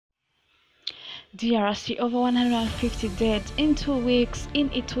DRC, over 150 dead in 2 weeks in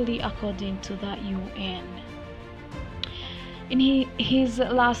Ituri, according to the UN. In his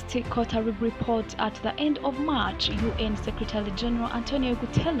last quarterly report at the end of March, UN Secretary-General Antonio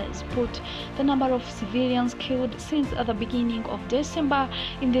Guterres put the number of civilians killed since the beginning of December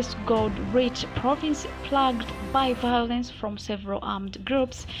in this gold-rich province plagued by violence from several armed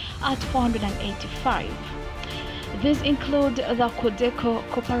groups at 485. These include the Codeco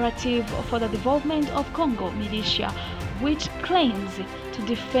Cooperative for the Development of Congo militia, which claims to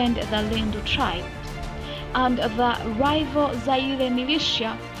defend the Lendu tribe, and the rival Zaire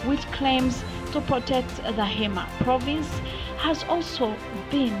militia, which claims to protect the Hema province, has also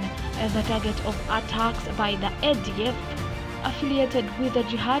been the target of attacks by the ADF, affiliated with the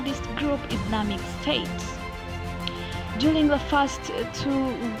jihadist group Islamic State. During the first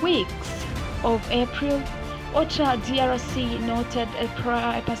 2 weeks of April, OCHA-DRC noted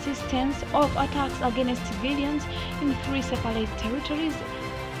a persistence of attacks against civilians in 3 separate territories: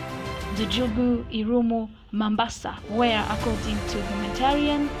 Djugu, Irumu, Mambasa, where, according to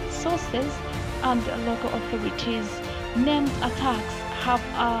humanitarian sources and local authorities, named attacks have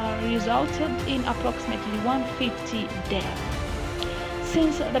resulted in approximately 150 deaths.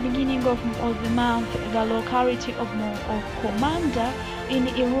 Since the beginning of the month, the locality of Komanda in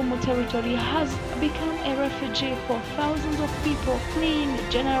Irumu territory has become a refuge for thousands of people fleeing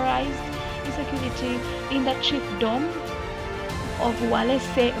generalized insecurity in the chiefdom of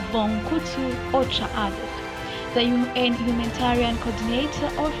Walese Vonkutu, OCHA added. The UN Humanitarian Coordinator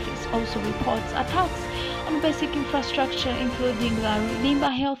Office also reports attacks on basic infrastructure, including the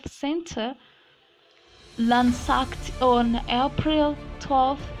Rimba Health Center, ransacked on April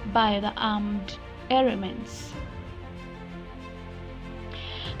 12th by the armed elements.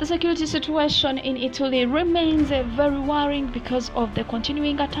 The security situation in Ituri remains very worrying because of the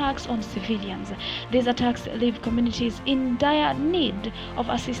continuing attacks on civilians. These attacks leave communities in dire need of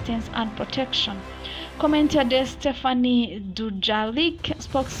assistance and protection, commented Stephanie Dujarric,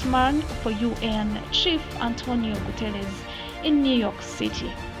 spokesman for UN Chief Antonio Guterres in New York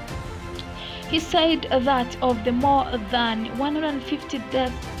City. He said that of the more than 150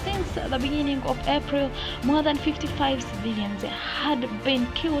 deaths since the beginning of April, more than 55 civilians had been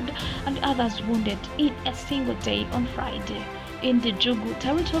killed and others wounded in a single day on Friday in the Djugu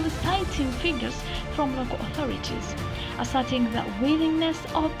territory, citing figures from local authorities, asserting the willingness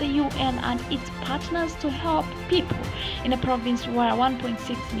of the UN and its partners to help people in a province where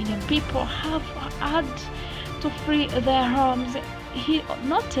 1.6 million people have had to flee their homes. He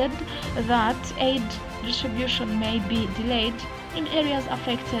noted that aid distribution may be delayed in areas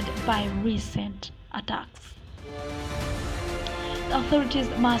affected by recent attacks. The authorities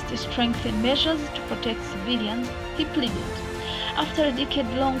must strengthen measures to protect civilians, he pleaded. After a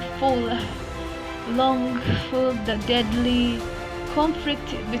decade-long the deadly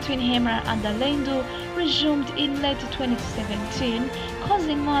conflict between Hema and the Lendu resumed in late 2017,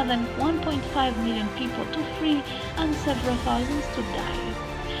 causing more than 1.5 million people to flee and several thousands to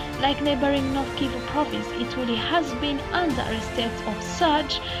die. Like neighboring North Kivu province, Ituri has been under a state of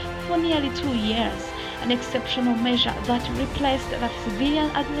surge for nearly 2 years, an exceptional measure that replaced the civilian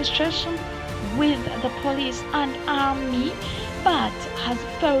administration with the police and army, but has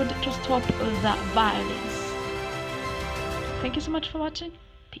failed to stop the violence. Thank you so much for watching.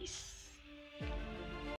 Peace.